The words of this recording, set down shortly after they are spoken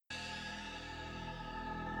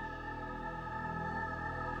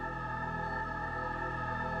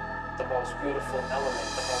the most beautiful element,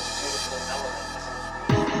 the most beautiful element, the most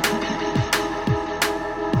beautiful element.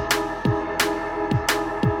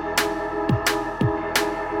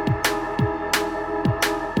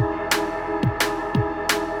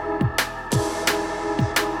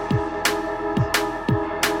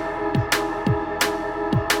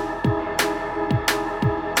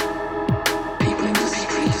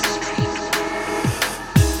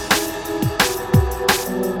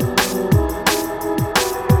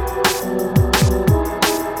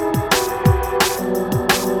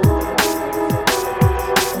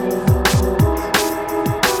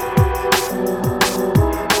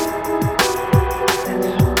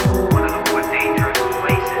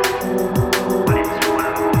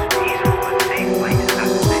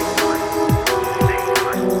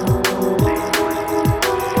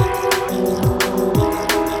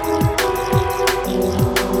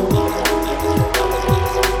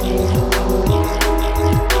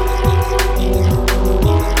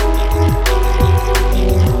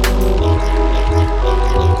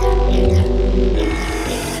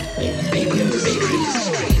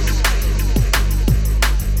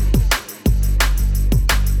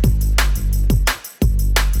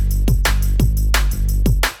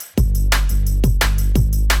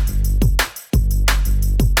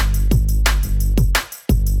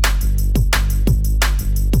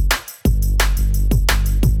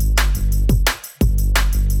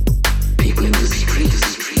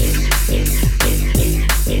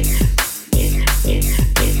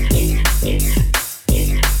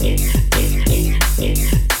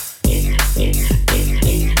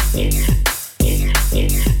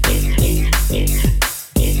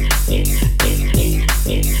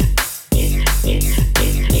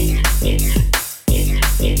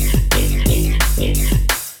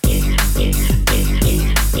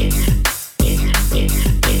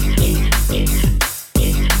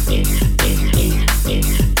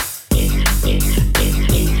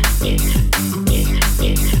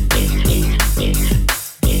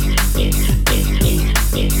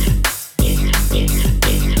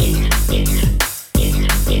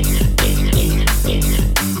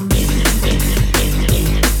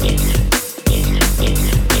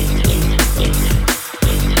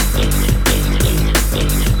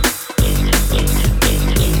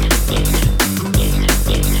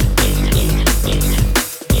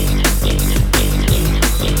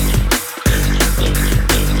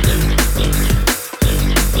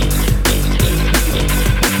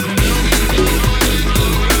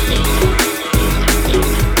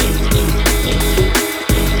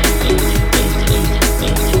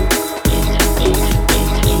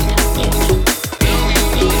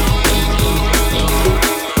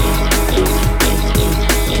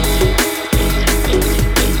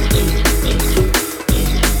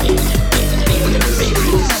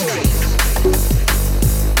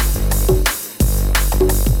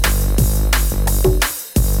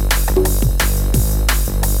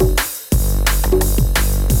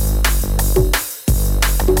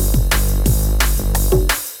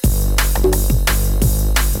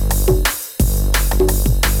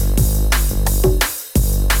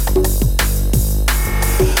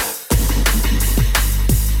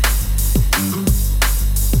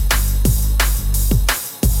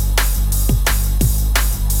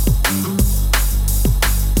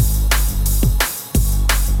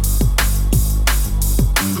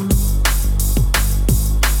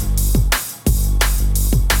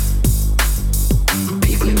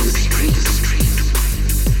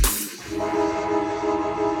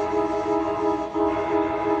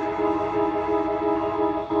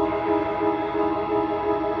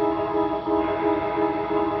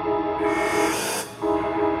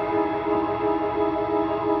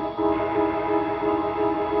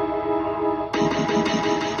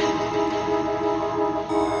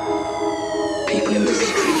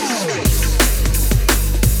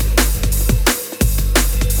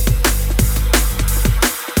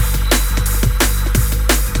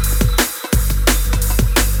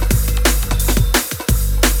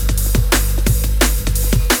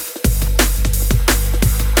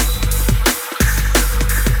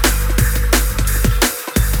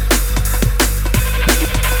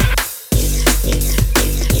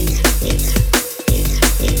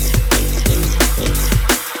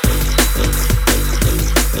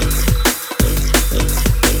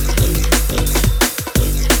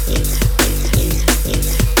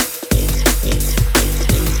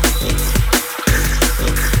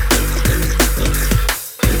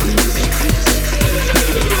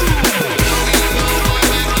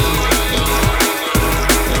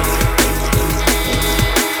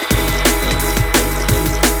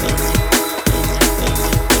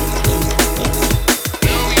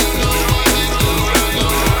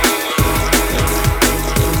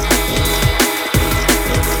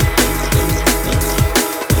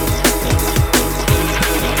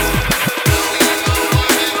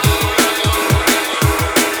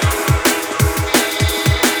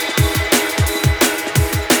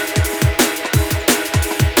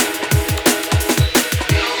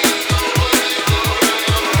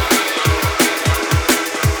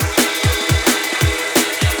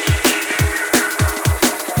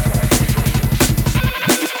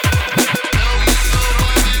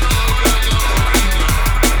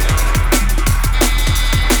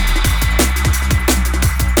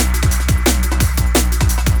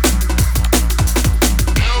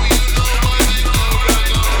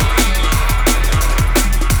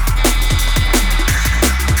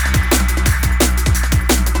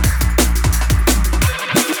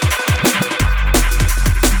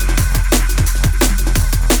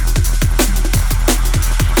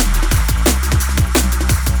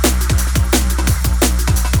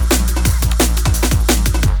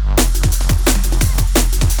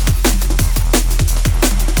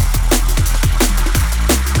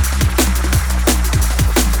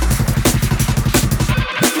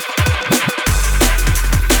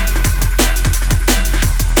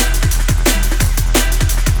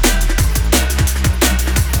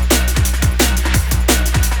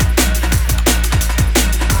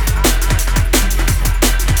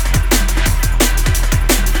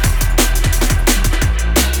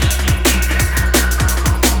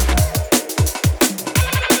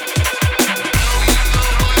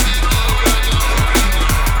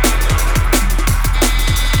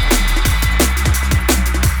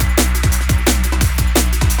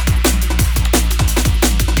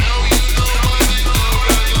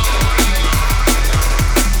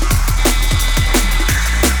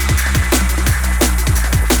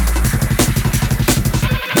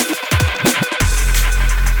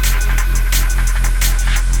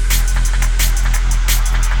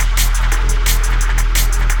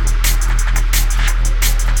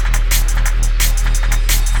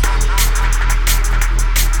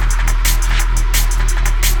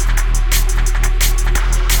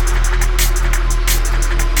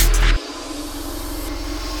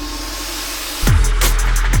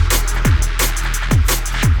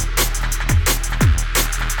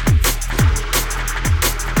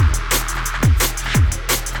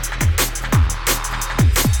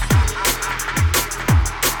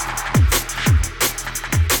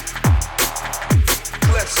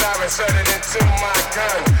 inserted into my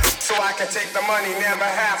gun, so I can take the money, never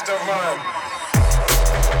have to run.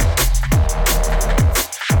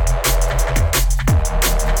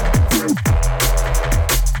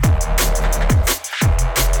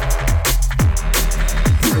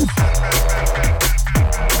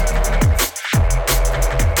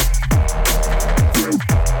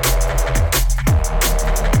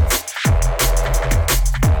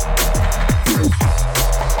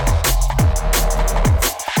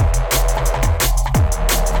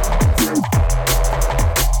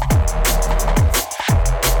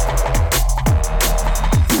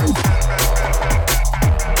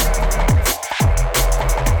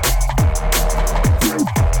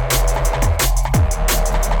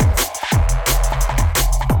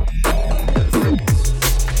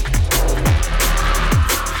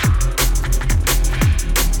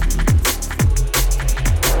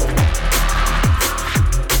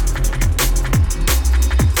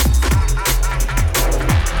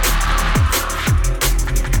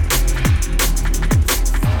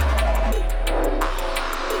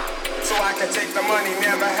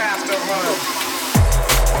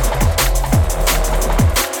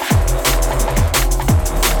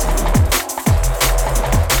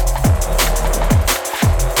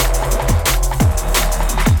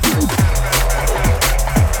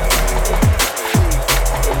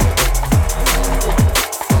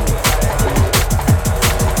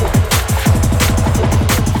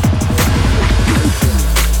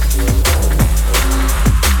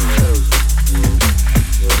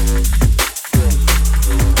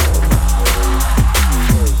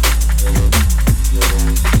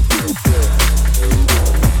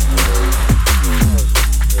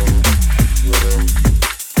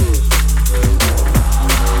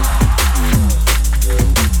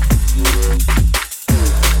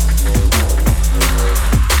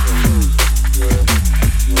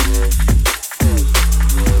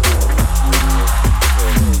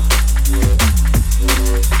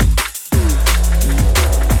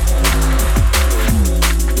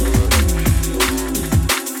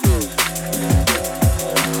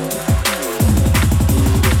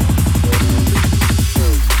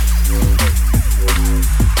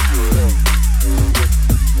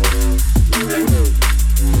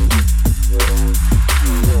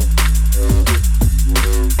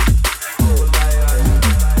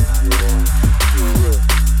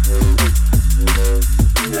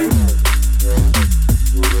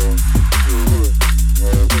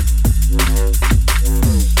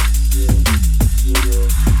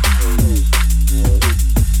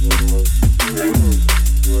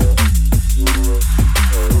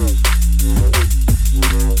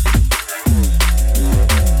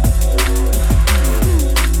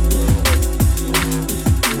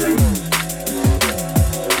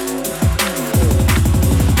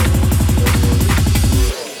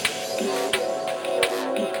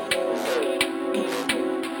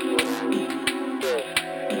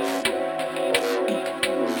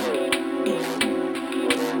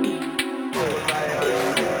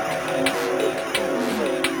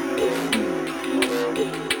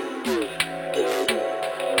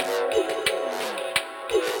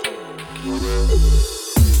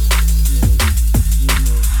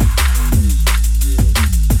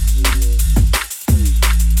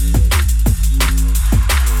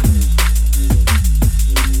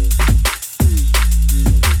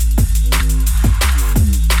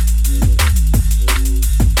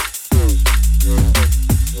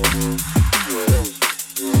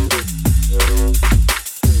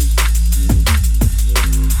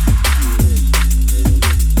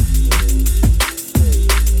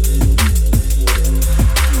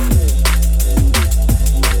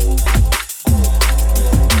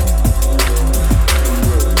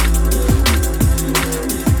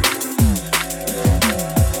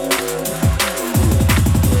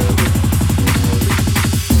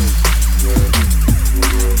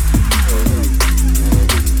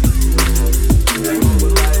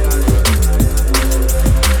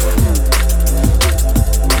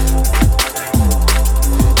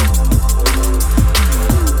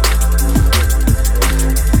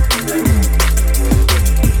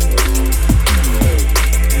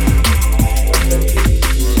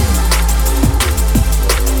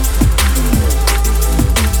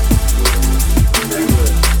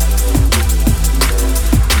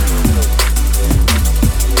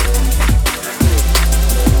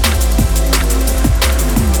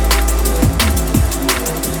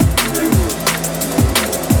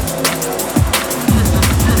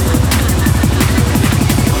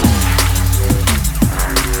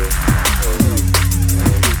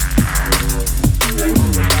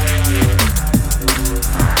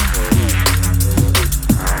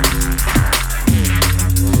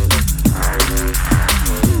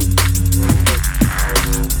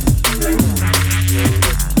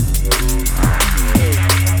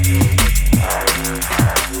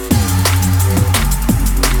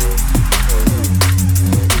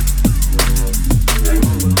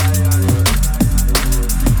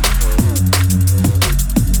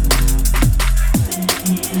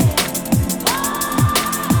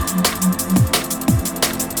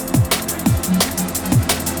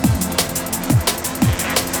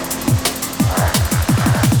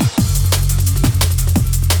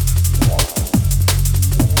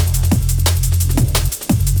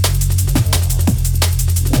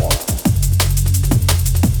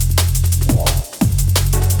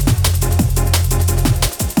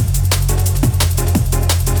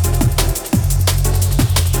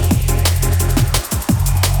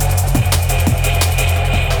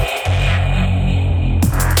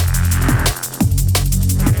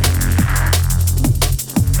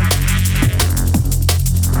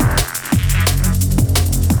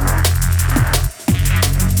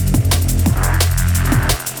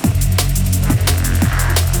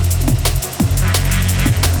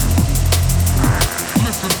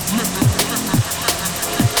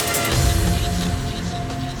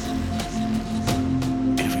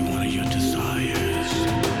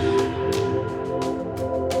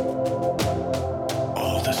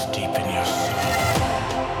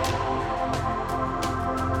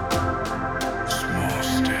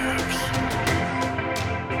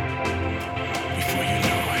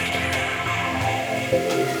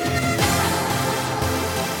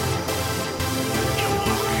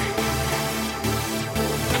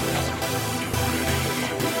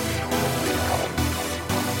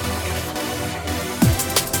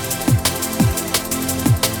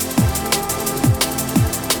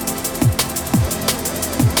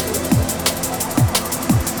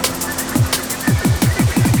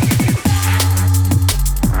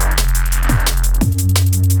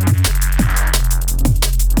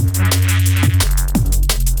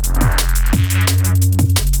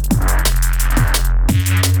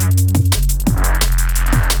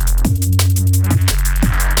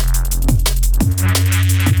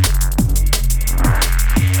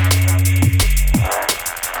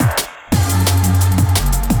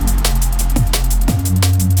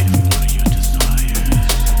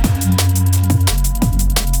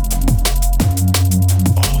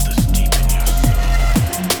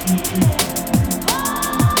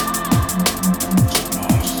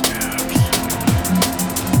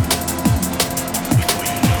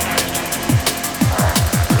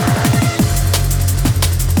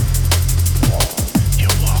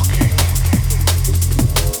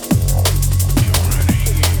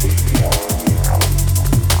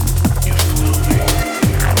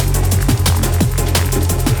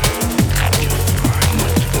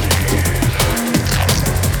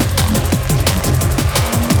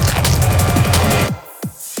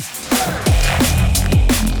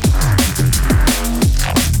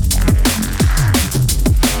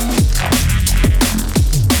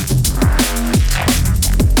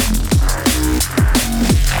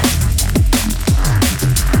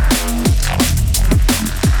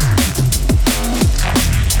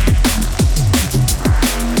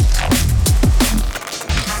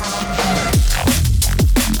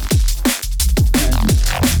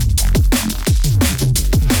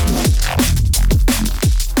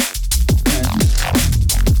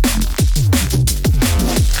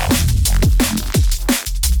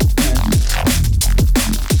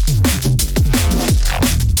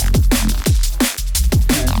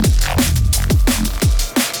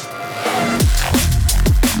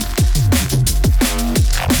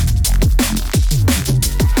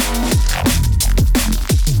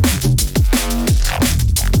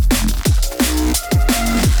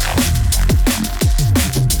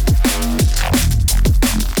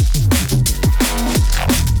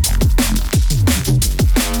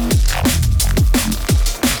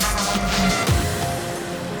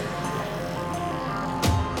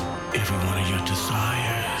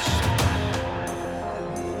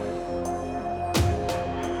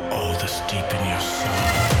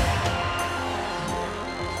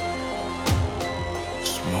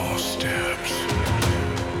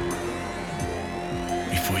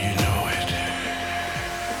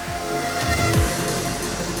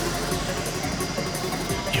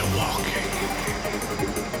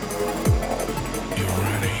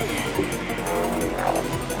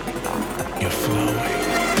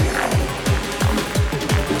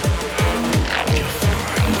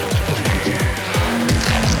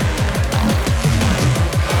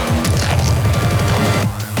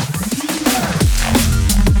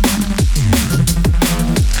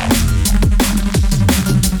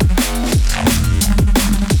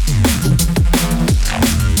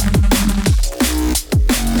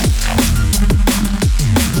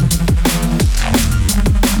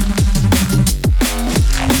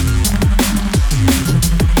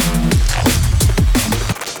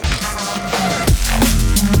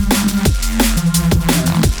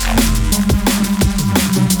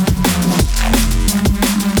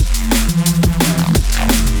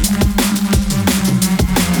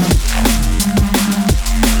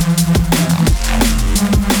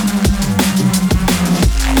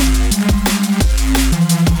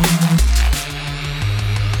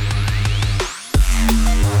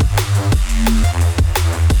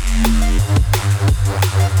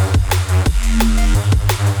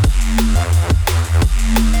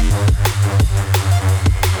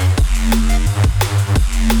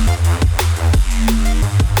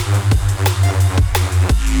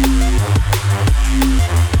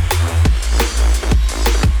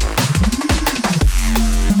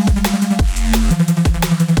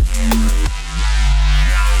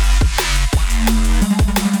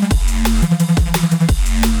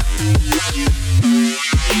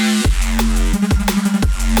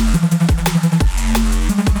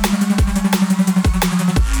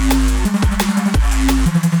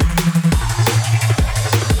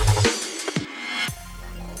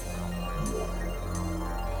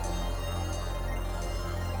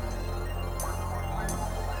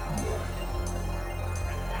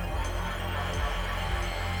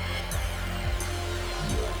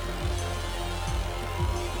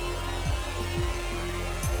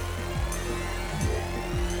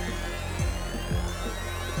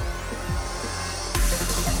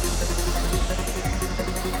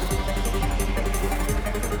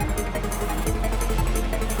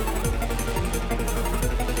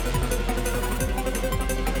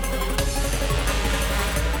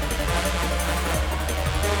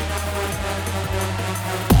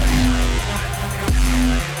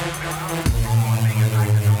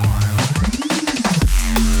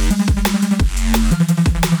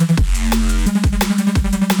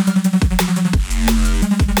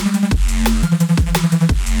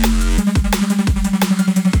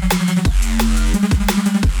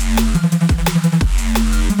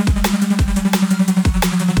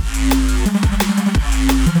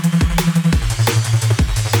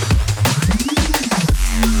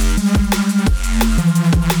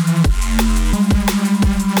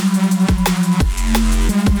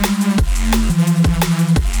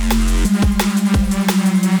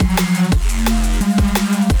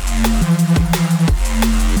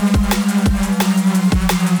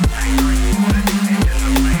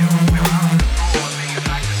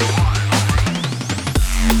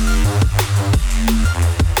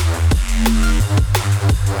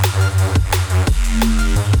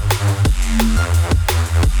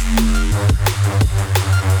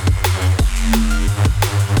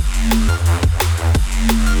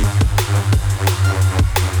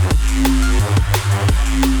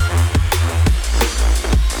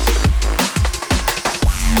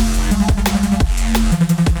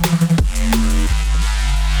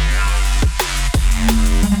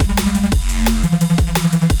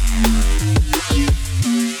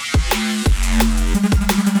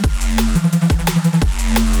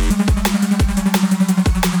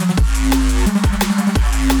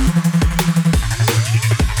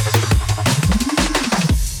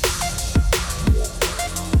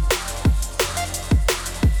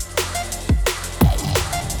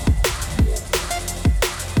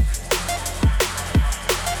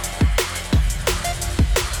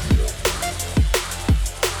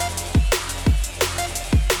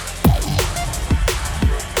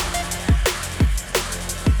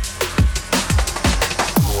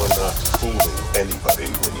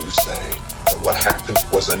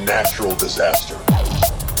 a natural disaster.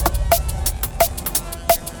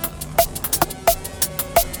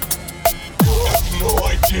 You have no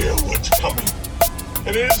idea what's coming,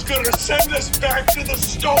 and it is gonna send us back to the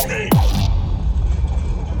Stone Age.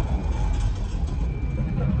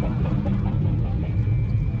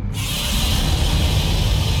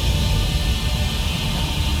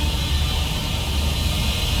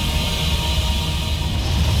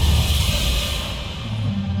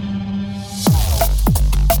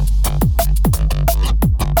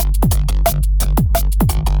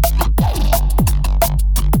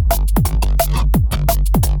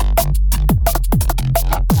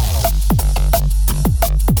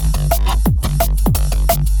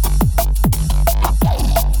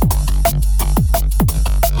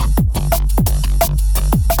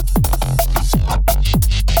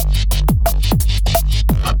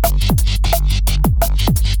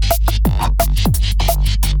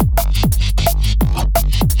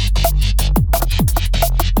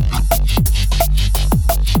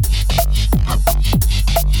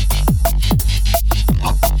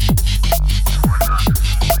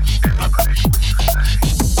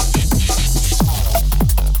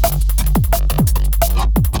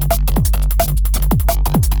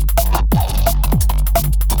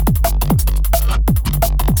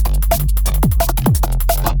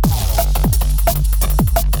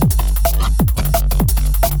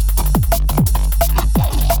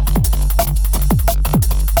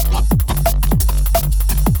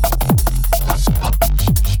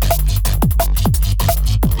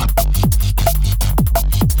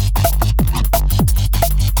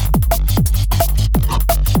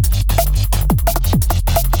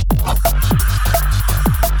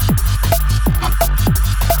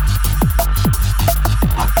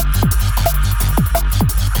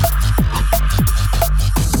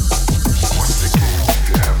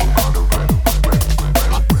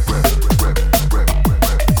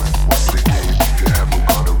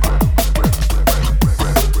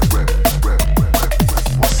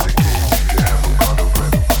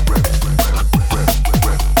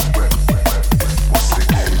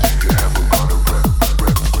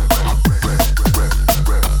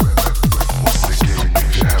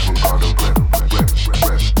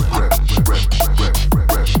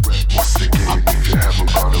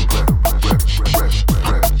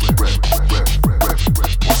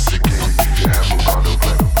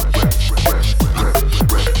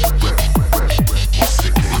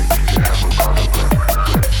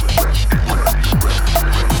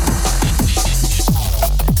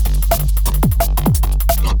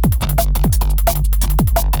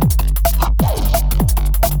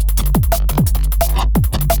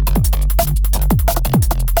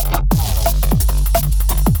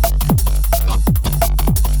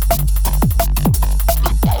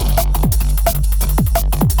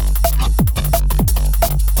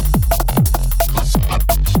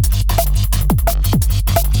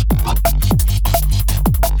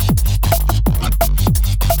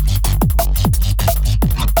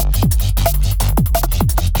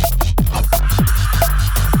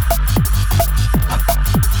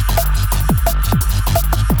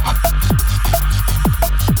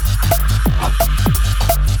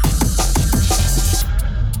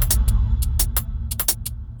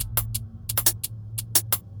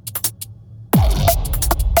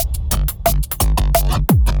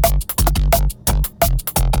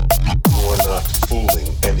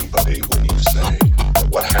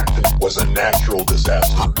 natural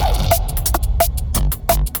disaster.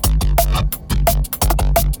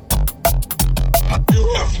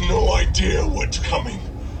 You have no idea what's coming,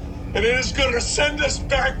 and it is gonna send us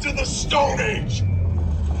back to the Stone Age.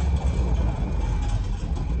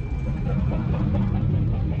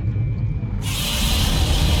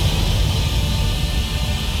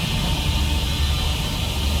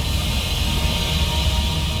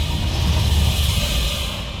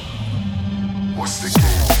 What's the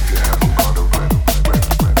game if you haven't got a rep?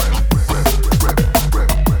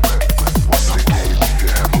 What's the game if you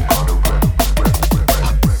haven't got a rep? What's the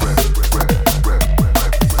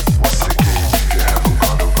game if you haven't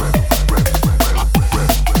got a rep?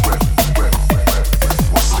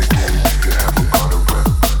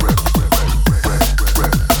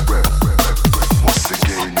 What's the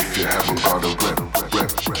game if you haven't got a rep? What's the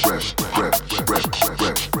game if you haven't got a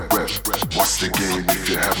rep? What's the game if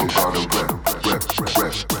you haven't got a rep?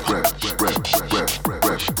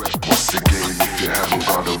 What's the game if you haven't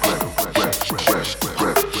got a rep?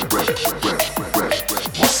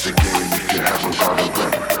 What's the game if you haven't got a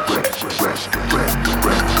rep?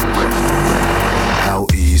 How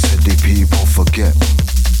easy do people forget?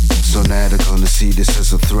 So now they're gonna see this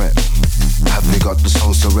as a threat. Have they got the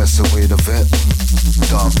souls to rest away the vet?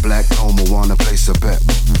 Dark black, no more wanna place a bet.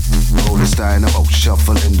 Roll this dynamo,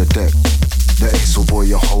 shuffling the deck. The ace will boy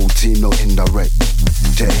your whole team, no indirect.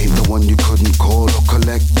 They ain't the one you couldn't call or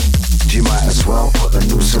collect. You might as well put a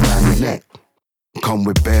noose around your neck. Come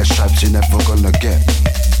with bare stripes you're never gonna get.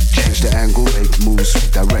 Change the angle, make moves,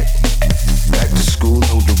 direct. Back to school,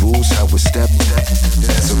 know the rules, how we step.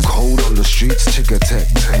 There's a code on the streets, ticker tech.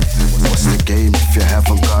 What's the game if you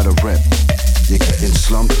haven't got a rep? You're getting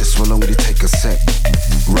slumped, this will only take a sec.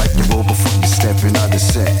 Right you roll before you stepping out the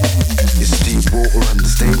set. It's deep water and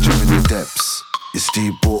there's danger in the depths. It's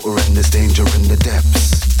deep water and there's danger in the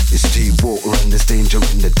depths. It's deep water and there's danger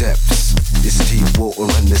in the depths. It's deep water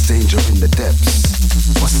and there's danger in the depths.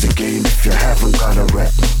 What's the game if you haven't got a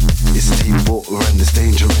rep? It's deep water and there's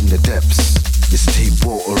danger in the depths. It's deep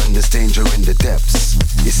water and there's danger in the depths.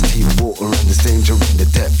 It's deep water and there's danger in the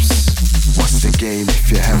depths. What's the game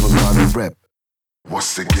if you haven't got a rep?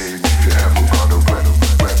 What's the game if you haven't got a rep?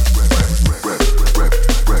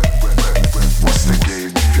 What's the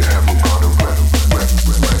game if you haven't got a rep?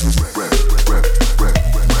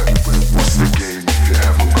 What's the game if you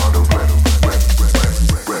haven't got a rep?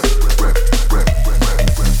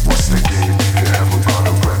 What's the game if you haven't got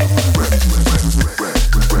a rep?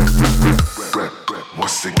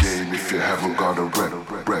 What's the game if you haven't got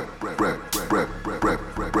a rep?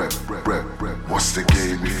 What's the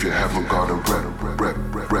game if you haven't got a rep?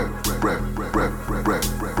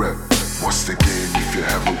 What's the game if you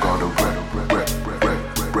haven't got a rep?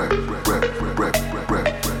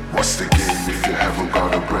 What's the game if you haven't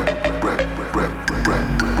got a rep?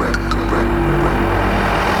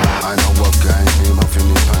 I know a guy named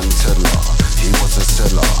Vinny Pantella. He was a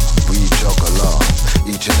seller, we juggler.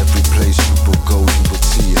 Each and every place you would go, you would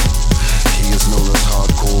see him. He is known as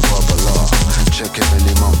hardcore bubbler. Check him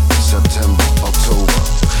any month, September, October.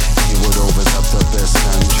 He would always have the best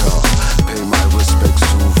ganja. Pay my respects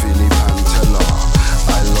to Vinny Pantella.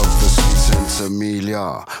 I love the sweet sense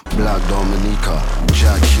Amelia, Black Dominica,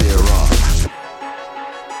 Jackira.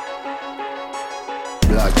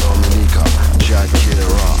 Black Dominica,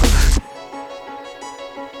 Jackira.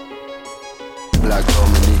 Black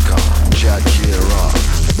Dominica, Jackira.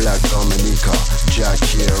 Black Dominica,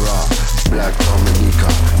 Jackira. Black Dominica,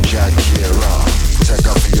 Jackira. Take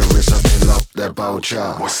off your wrist and fill up that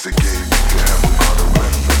voucher. What's the game if you haven't got a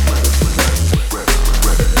rep?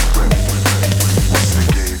 What's the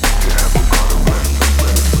game if you haven't got a rep? What's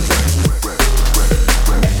the game if you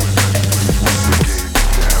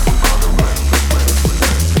haven't got a rep?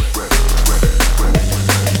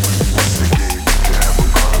 What's the game if you haven't got a rep? What's the game if you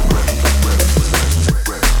haven't got a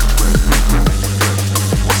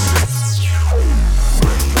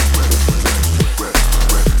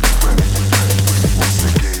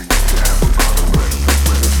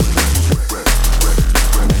rep?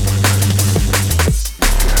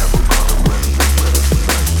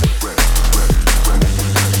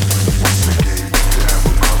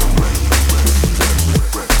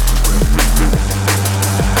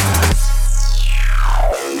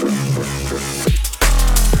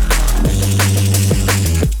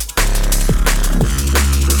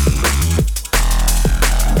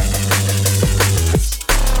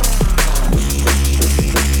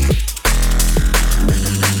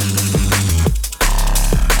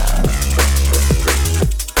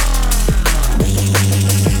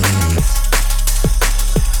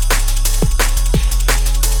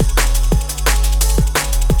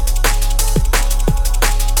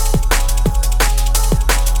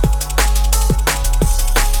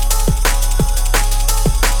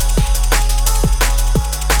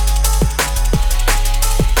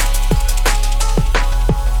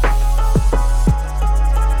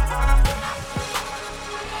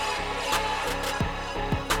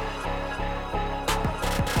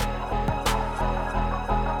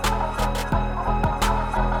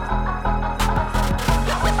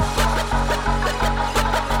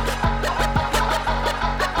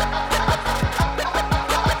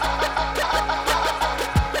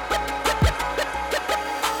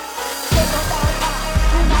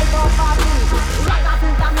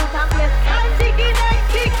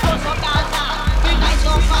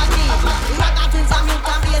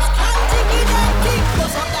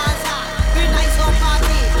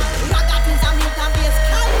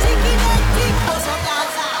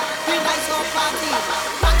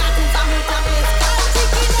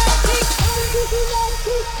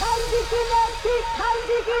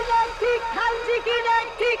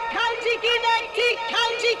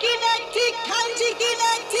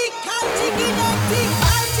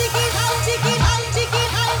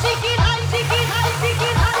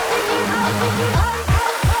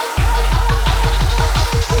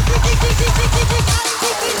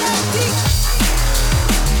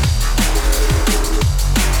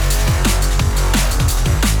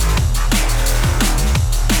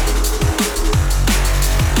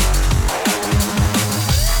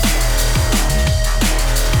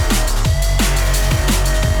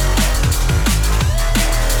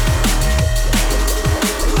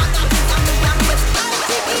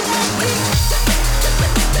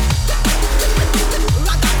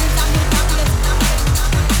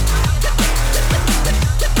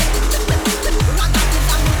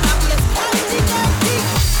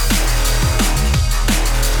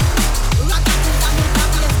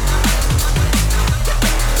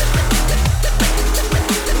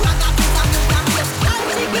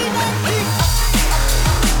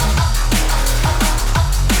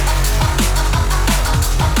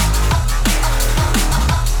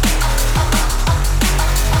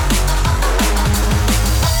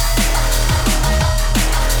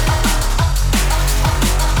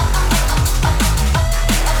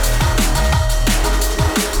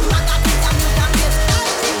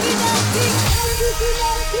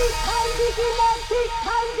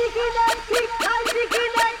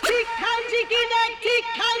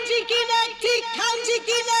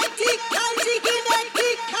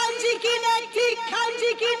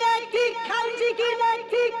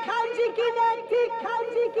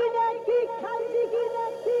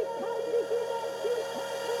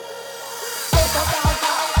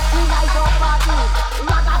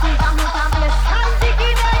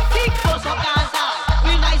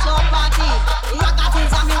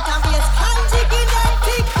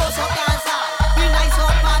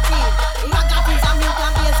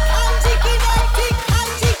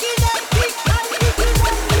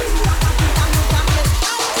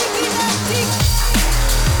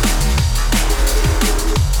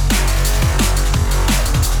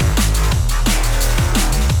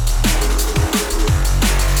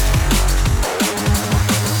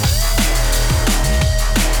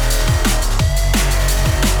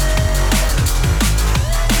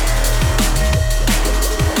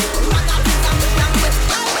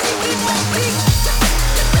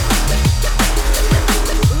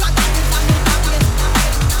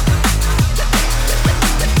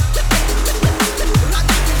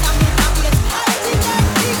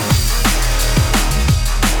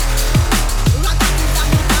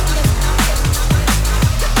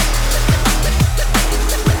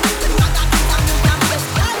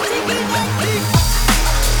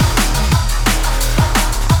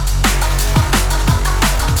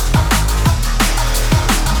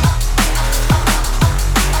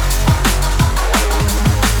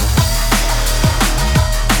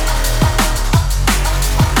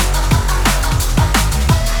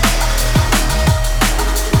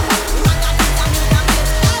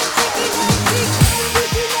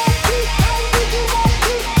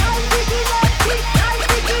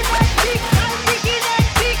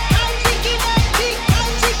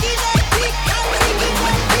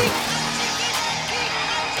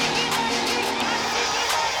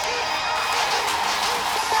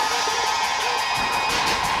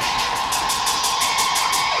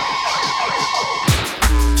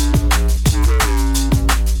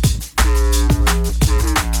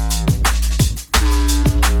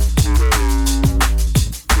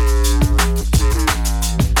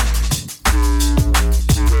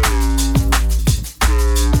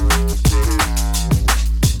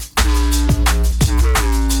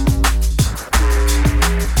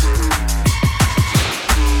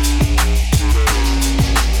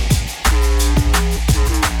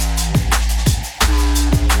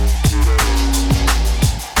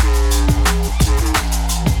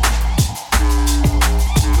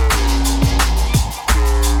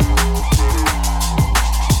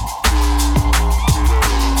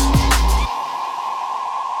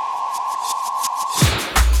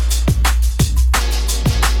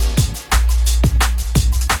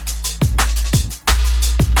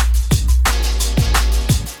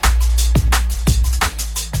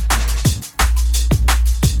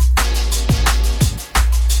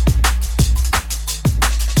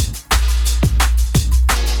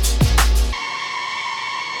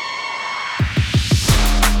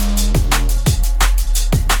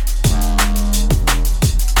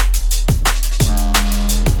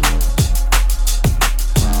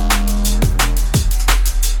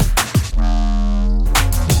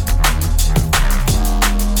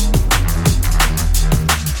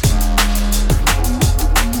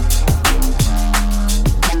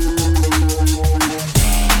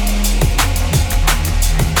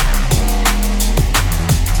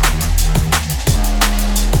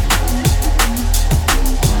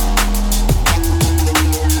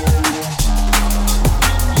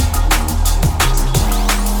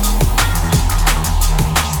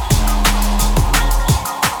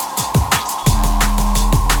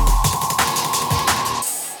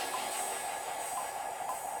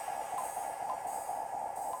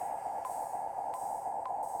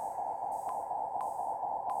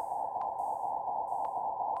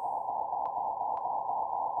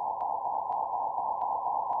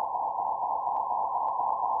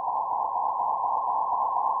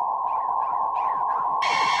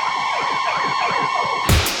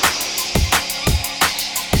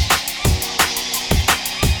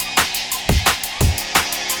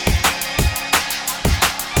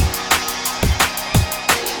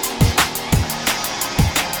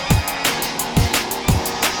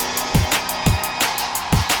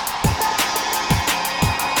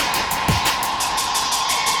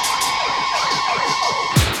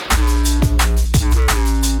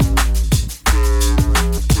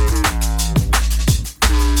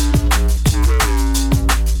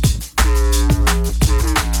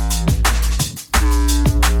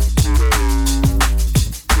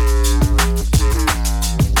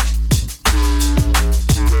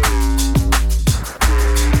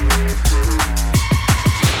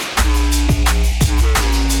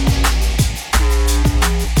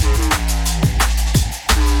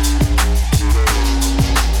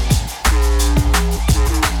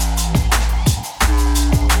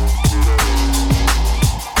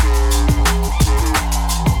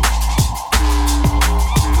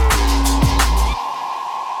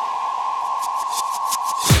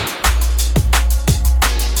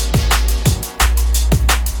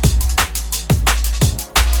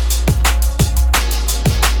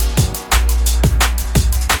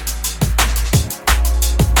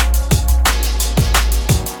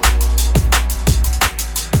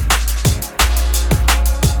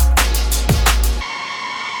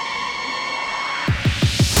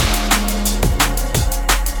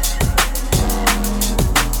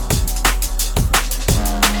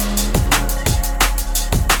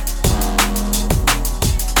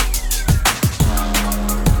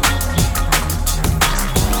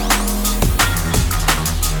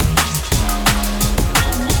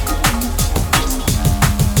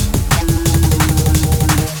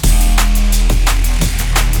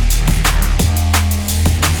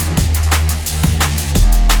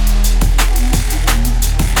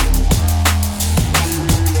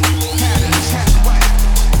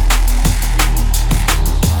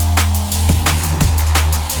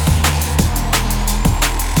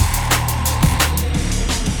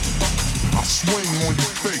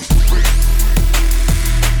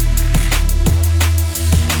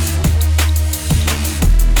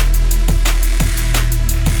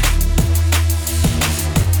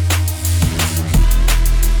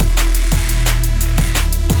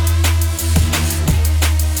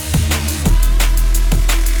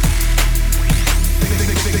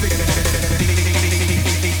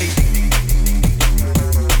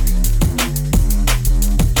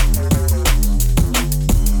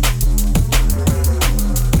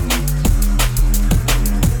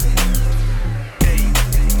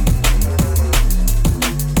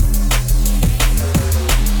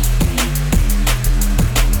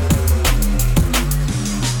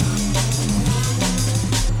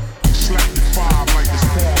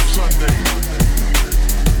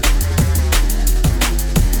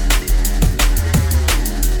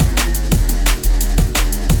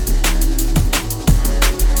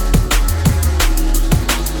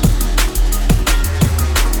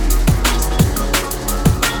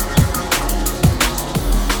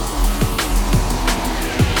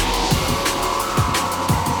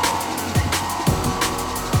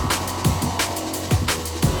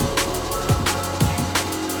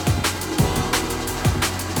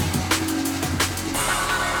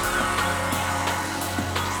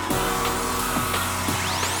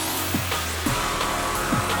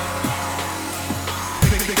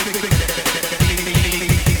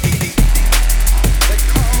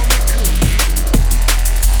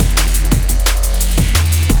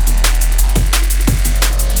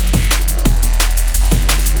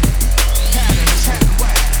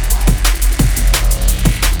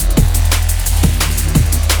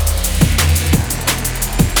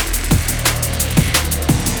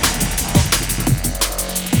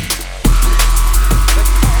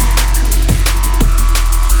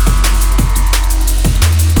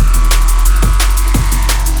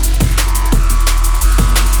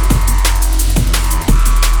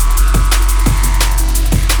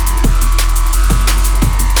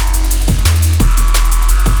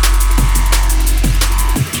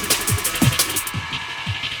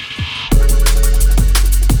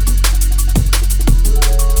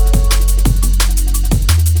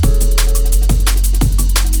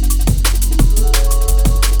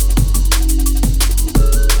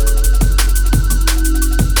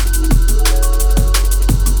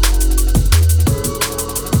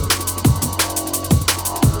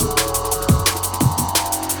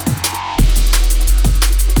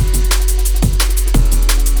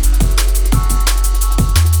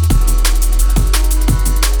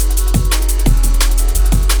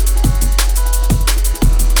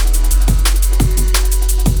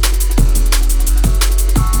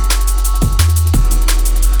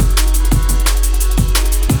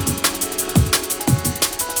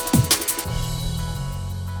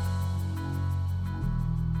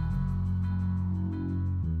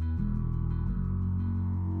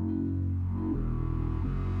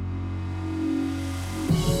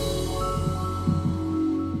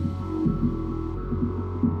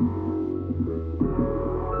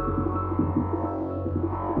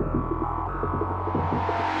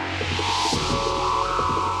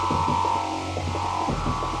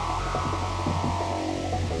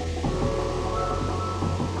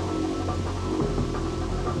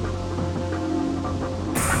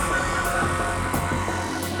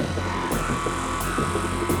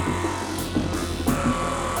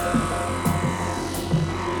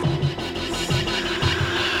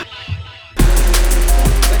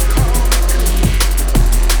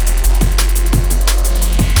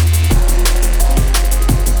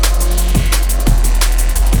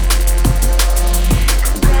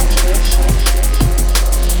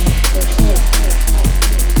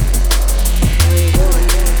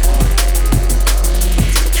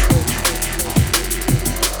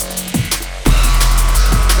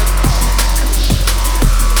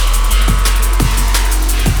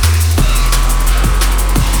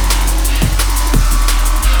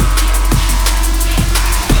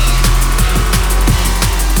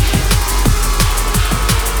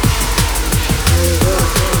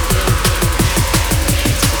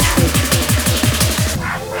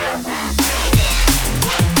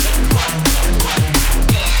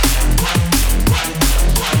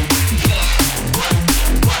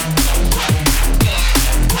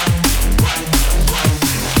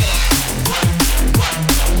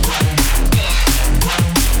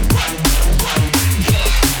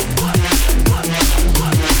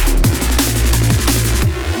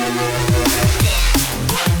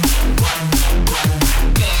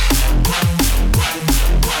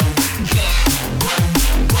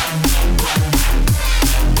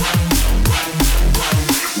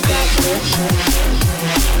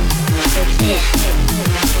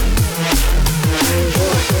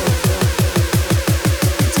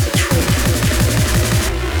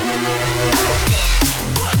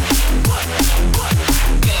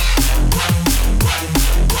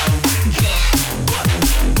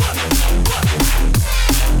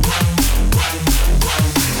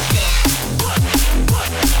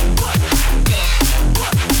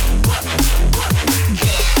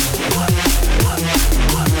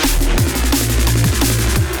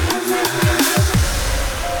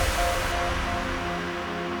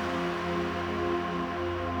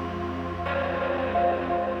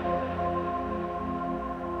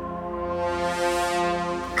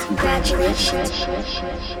 Congratulations.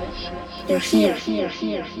 You're here.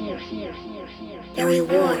 The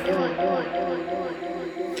reward.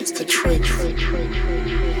 It's the truth.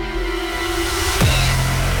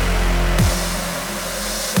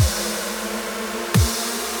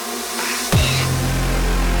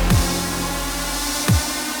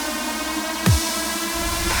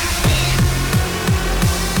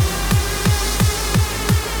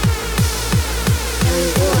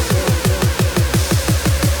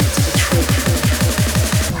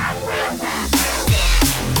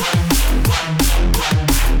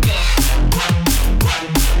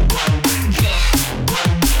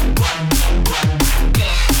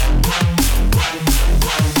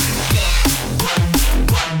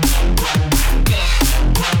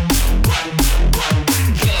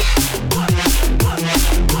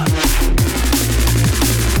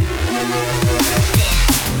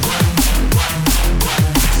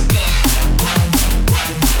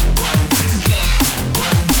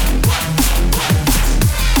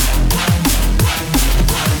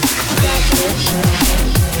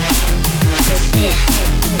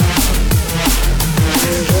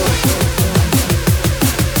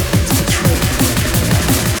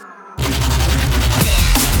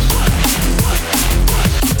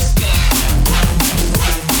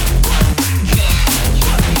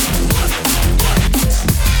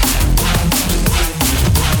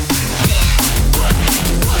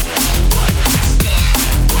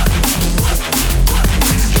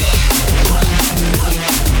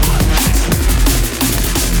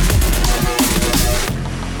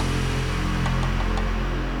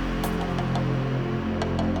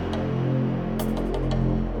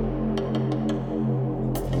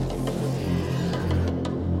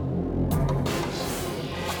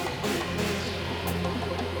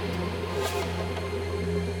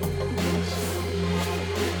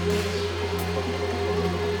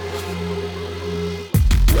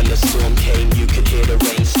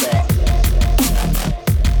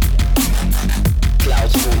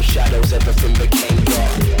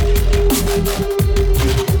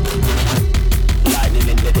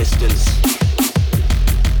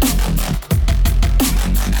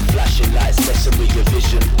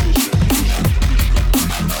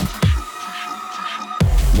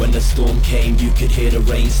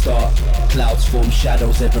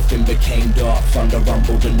 Shadows, everything became dark. Thunder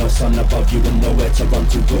rumbled and no sun above you and nowhere to run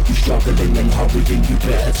to. Got you struggling and hurrying, you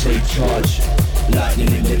better take charge.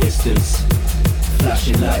 Lightning in the distance,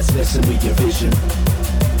 flashing lights messing with your vision.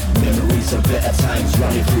 Memories of better times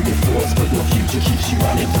running through your thoughts, but your future keeps you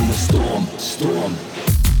running from the storm.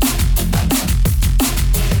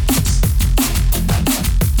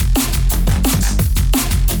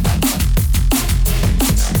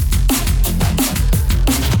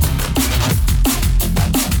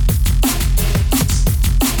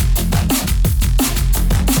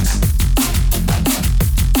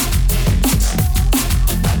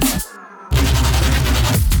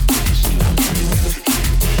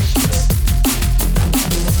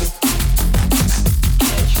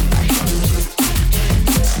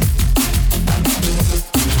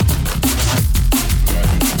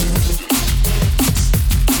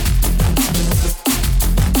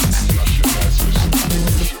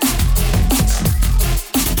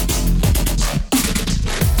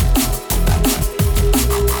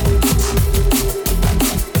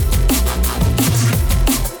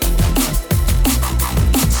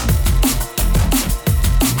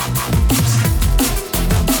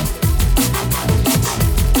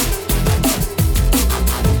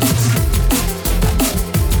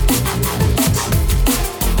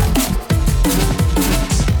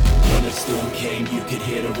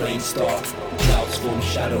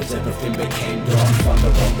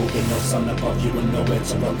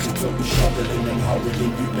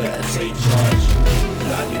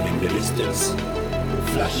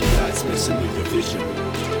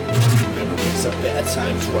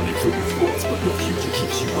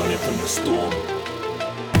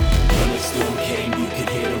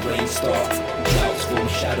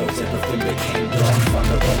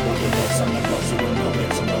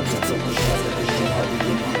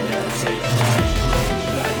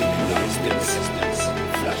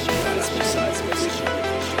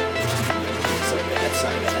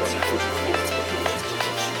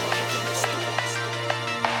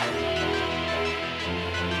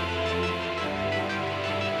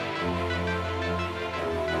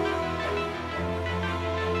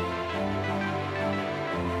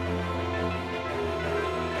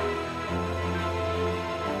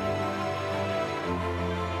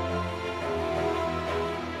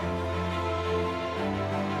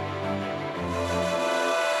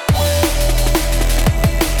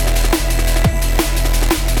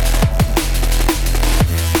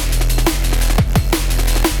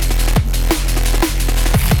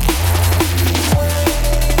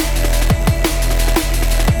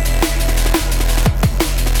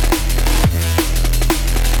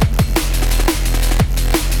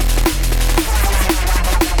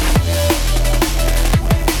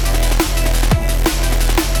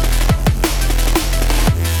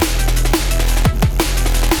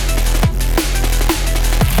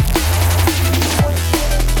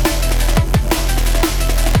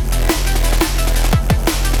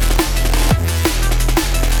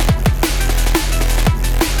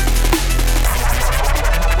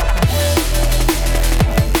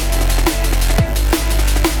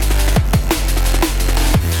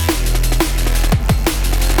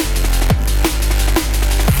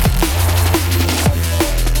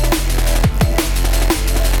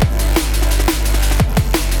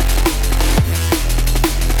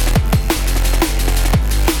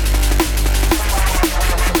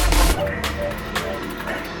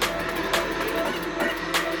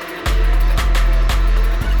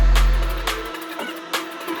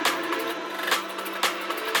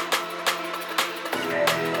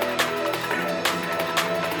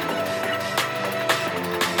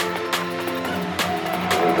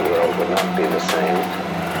 not be the same.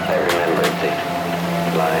 I remembered the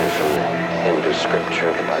line from the Hindu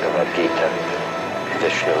scripture, the Bhagavad Gita.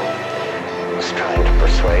 Vishnu was trying to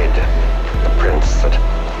persuade the prince that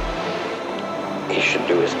he should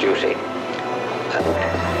do his duty, and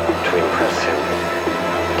to impress him,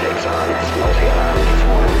 takes on his multi-armed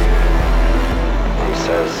form and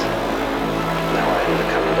says, "Now I am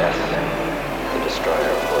become death, the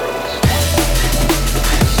destroyer of worlds."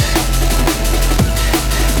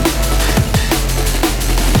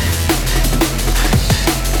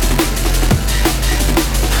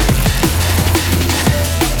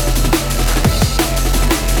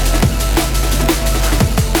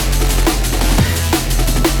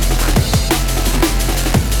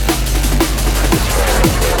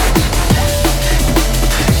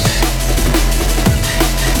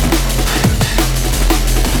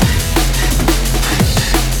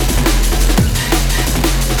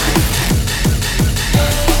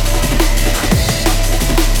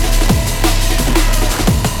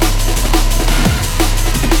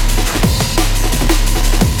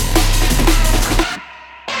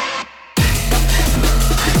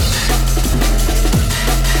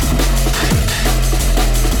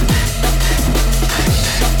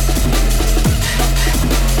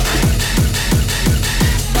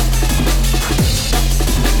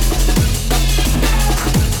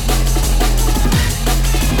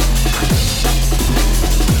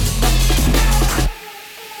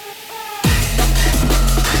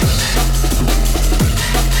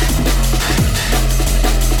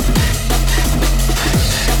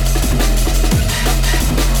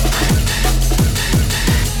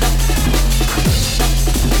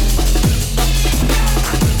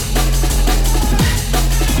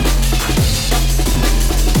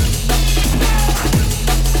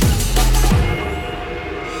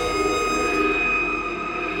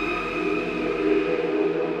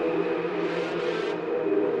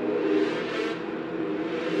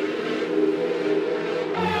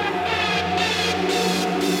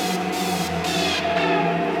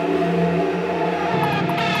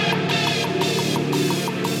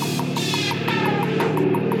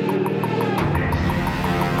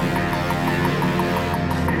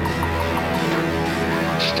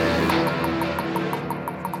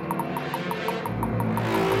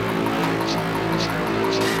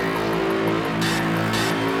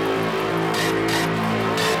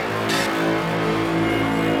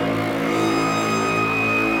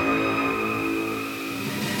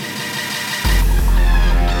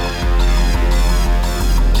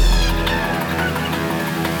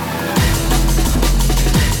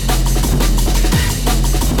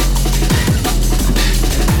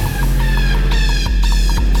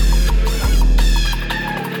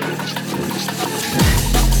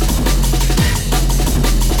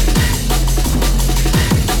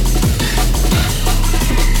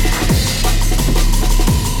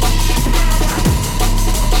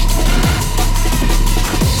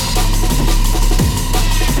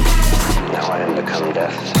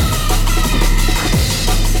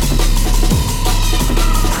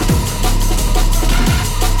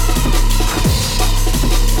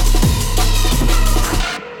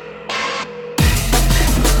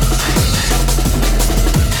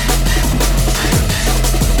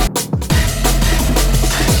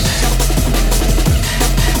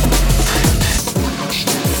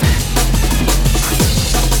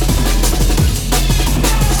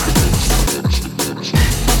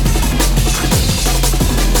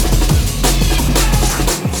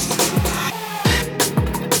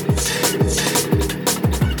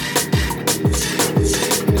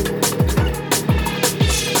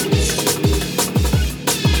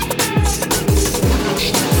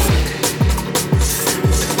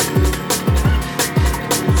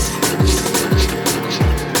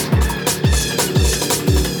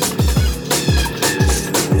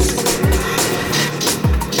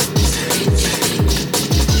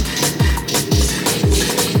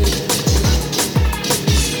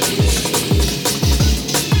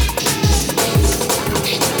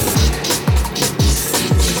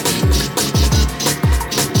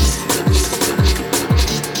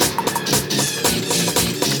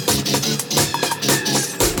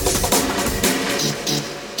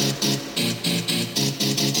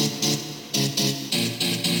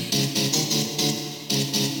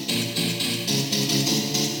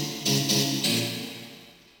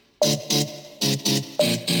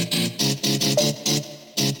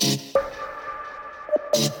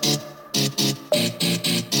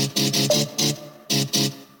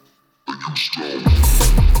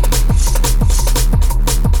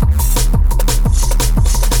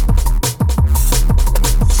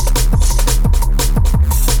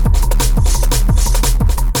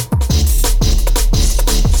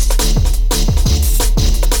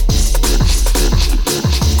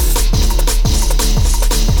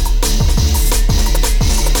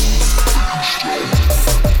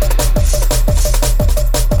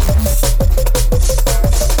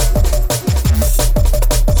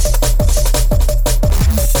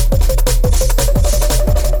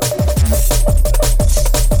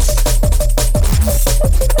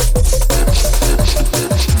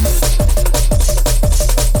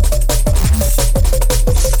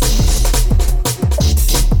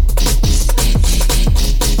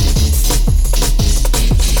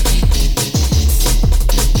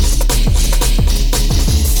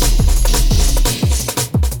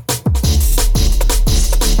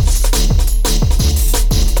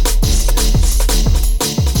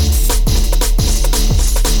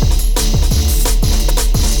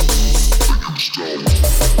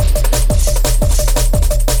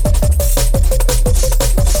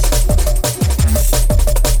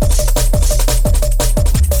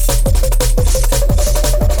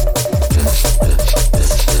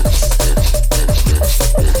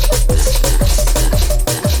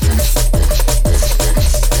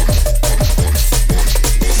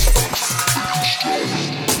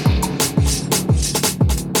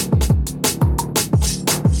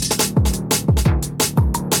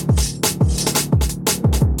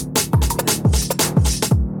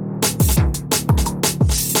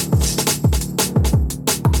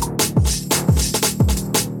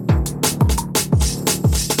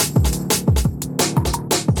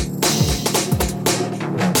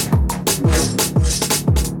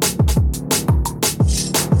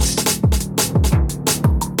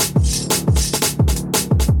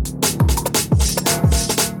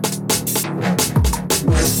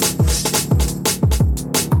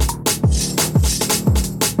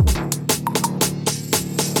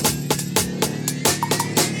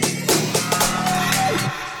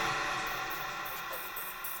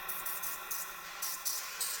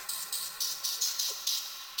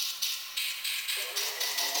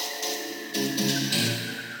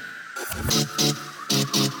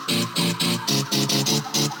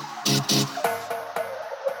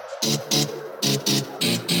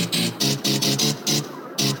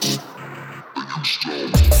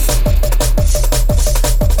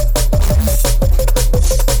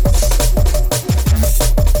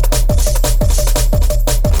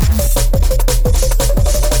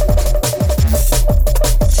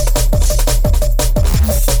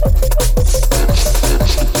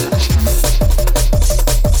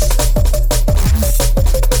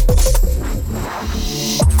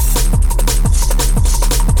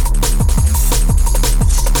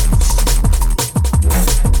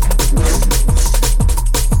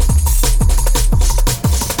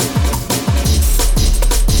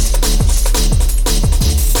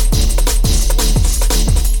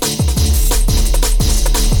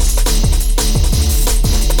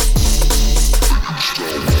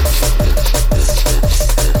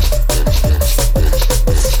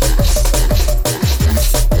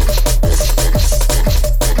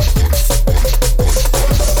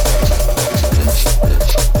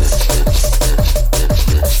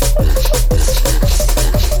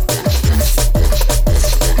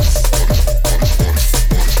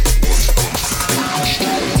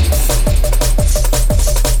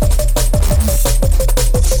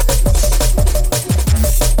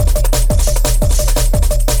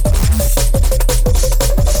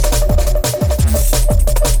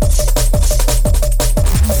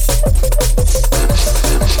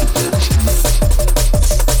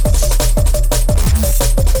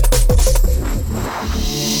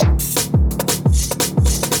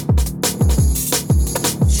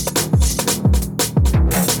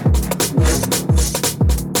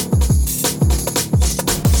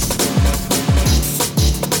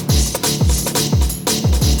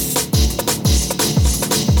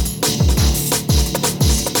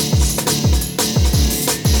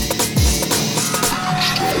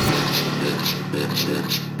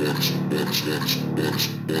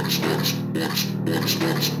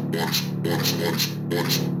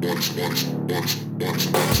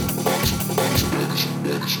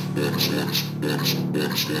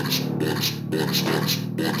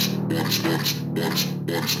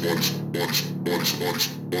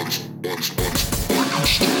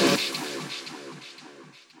 Stop.